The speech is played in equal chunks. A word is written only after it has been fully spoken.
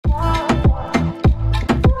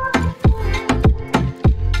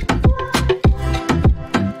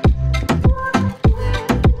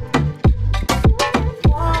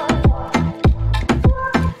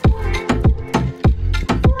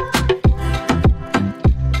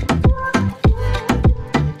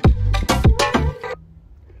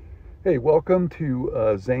Hey, welcome to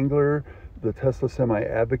Zangler, the Tesla Semi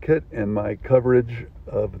Advocate, and my coverage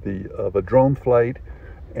of a drone flight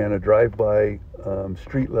and a drive-by,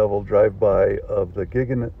 street level drive-by of the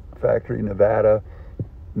Giga Factory Nevada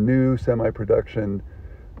new semi-production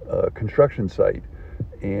construction site.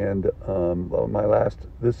 And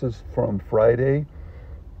this is from Friday,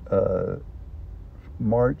 uh,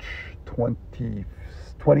 March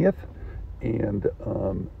 20th, and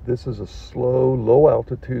this is a slow, low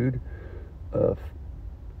altitude uh,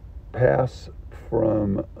 pass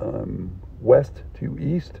from west to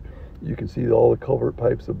east. You can see all the culvert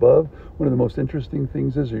pipes above. One of the most interesting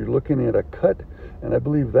things is you're looking at a cut, and I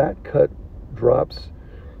believe that cut drops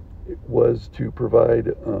was to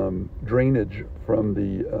provide drainage from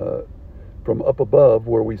up above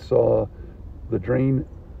where we saw the drain,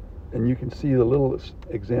 and you can see the little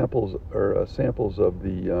examples or samples of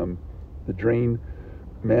the drain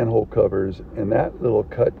manhole covers, and that little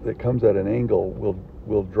cut that comes at an angle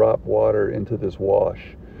will drop water into this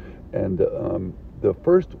wash. And the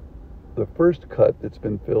first cut that's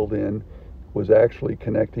been filled in was actually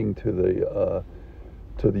connecting to the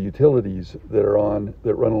utilities that run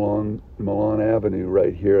along Milan Avenue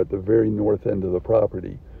right here at the very north end of the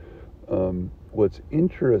property. What's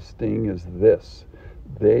interesting is this: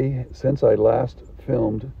 since I last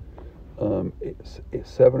filmed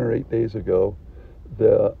 7 or 8 days ago,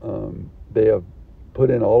 they have put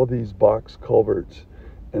in all of these box culverts,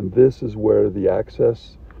 and this is where the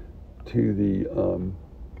access to the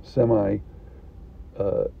semi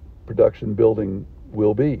production building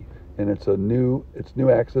will be, and it's new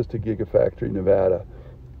access to Gigafactory Nevada,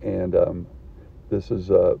 and this is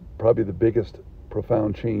probably the biggest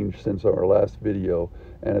profound change since our last video.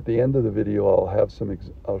 And at the end of the video,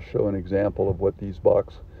 I'll show an example of what these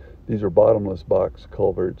are bottomless box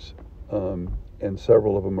culverts, and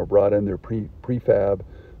several of them are brought in. They're prefab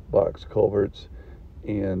box culverts,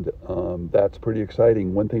 and that's pretty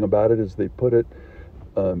exciting. One thing about it is they put it,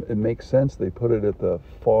 it makes sense, they put it at the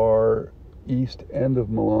far east end of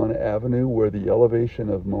Milan Avenue, where the elevation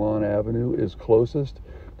of Milan Avenue is closest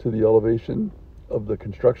to the elevation of the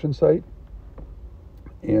construction site.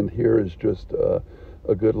 And here is just a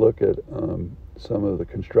good look at some of the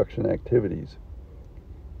construction activities.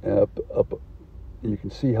 Up, you can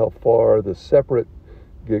see how far the separate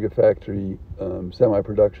Gigafactory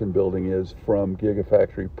semi-production building is from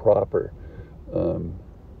Gigafactory proper.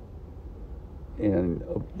 And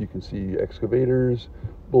you can see excavators,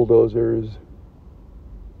 bulldozers,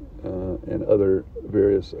 and other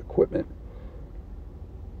various equipment.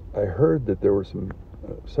 I heard that there were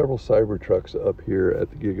several Cybertrucks up here at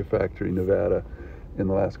the Gigafactory Nevada in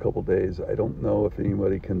the last couple days. I don't know if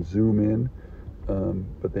anybody can zoom in,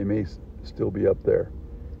 but they may still be up there.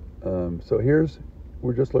 So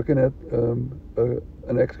we're just looking at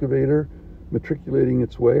an excavator matriculating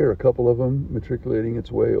its way, or a couple of them matriculating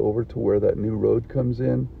its way over to where that new road comes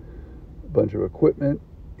in. A bunch of equipment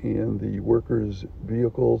and the workers'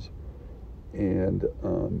 vehicles, and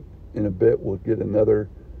in a bit we'll get another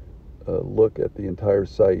look at the entire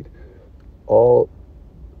site. All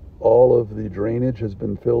of the drainage has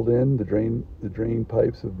been filled in. The drain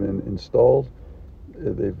pipes have been installed.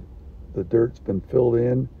 The dirt's been filled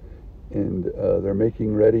in, and they're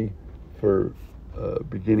making ready for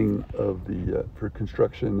beginning of for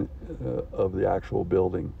construction of the actual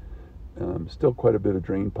building. Still quite a bit of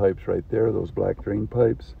drain pipes right there, those black drain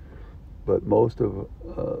pipes, but most of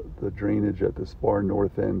the drainage at this far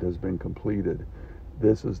north end has been completed.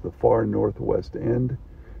 This is the far northwest end,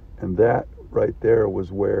 and that right there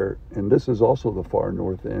was where, and this is also the far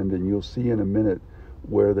north end, and you'll see in a minute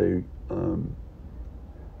where they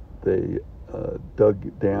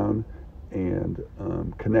dug down and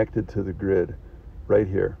connected to the grid right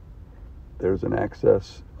here. There's an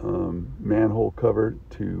access manhole cover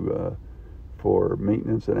for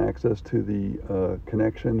maintenance and access to the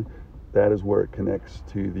connection. That is where it connects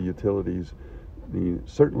to the utilities.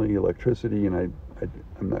 Certainly electricity, and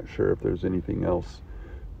I'm not sure if there's anything else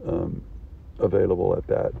available at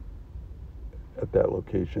that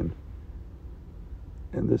location.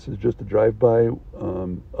 And this is just a drive-by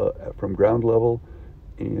from ground level.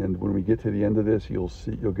 And when we get to the end of this, you'll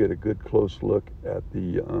get a good close look at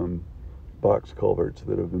the box culverts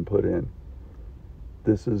that have been put in.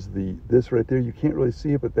 This right there, you can't really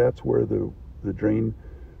see it, but that's where the drain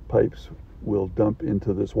pipes will dump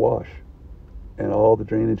into this wash. And all the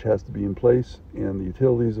drainage has to be in place, and the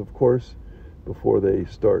utilities, of course, before they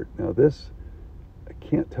start. Now this, I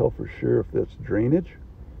can't tell for sure if that's drainage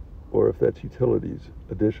or if that's utilities,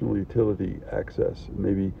 additional utility access.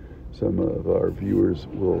 Maybe some of our viewers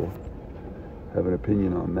will have an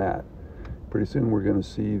opinion on that. pretty soon we're going to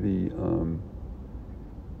see the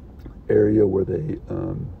area where they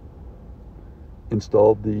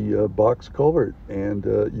installed the box culvert, and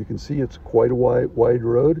you can see it's quite a wide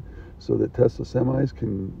road so that Tesla semis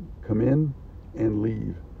can come in and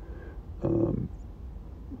leave.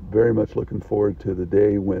 Very much looking forward to the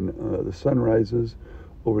day when the sun rises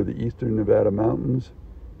over the eastern Nevada mountains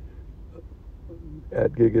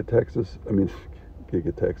at Giga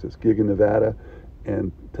Nevada,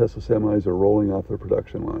 and Tesla semis are rolling off their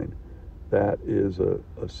production line. That is a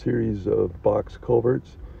series of box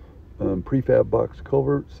culverts, prefab box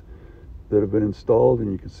culverts that have been installed,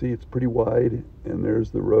 and you can see it's pretty wide, and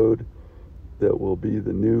there's the road that will be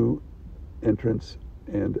the new entrance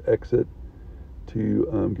and exit to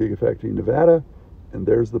Gigafactory Nevada, and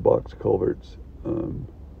there's the box culverts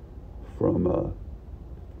from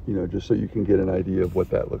just so you can get an idea of what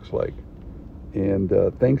that looks like. And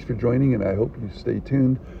thanks for joining, and I hope you stay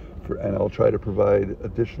tuned and I'll try to provide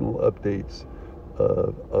additional updates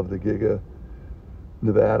of the Giga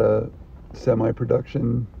Nevada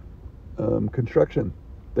semi-production construction.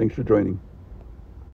 Thanks for joining.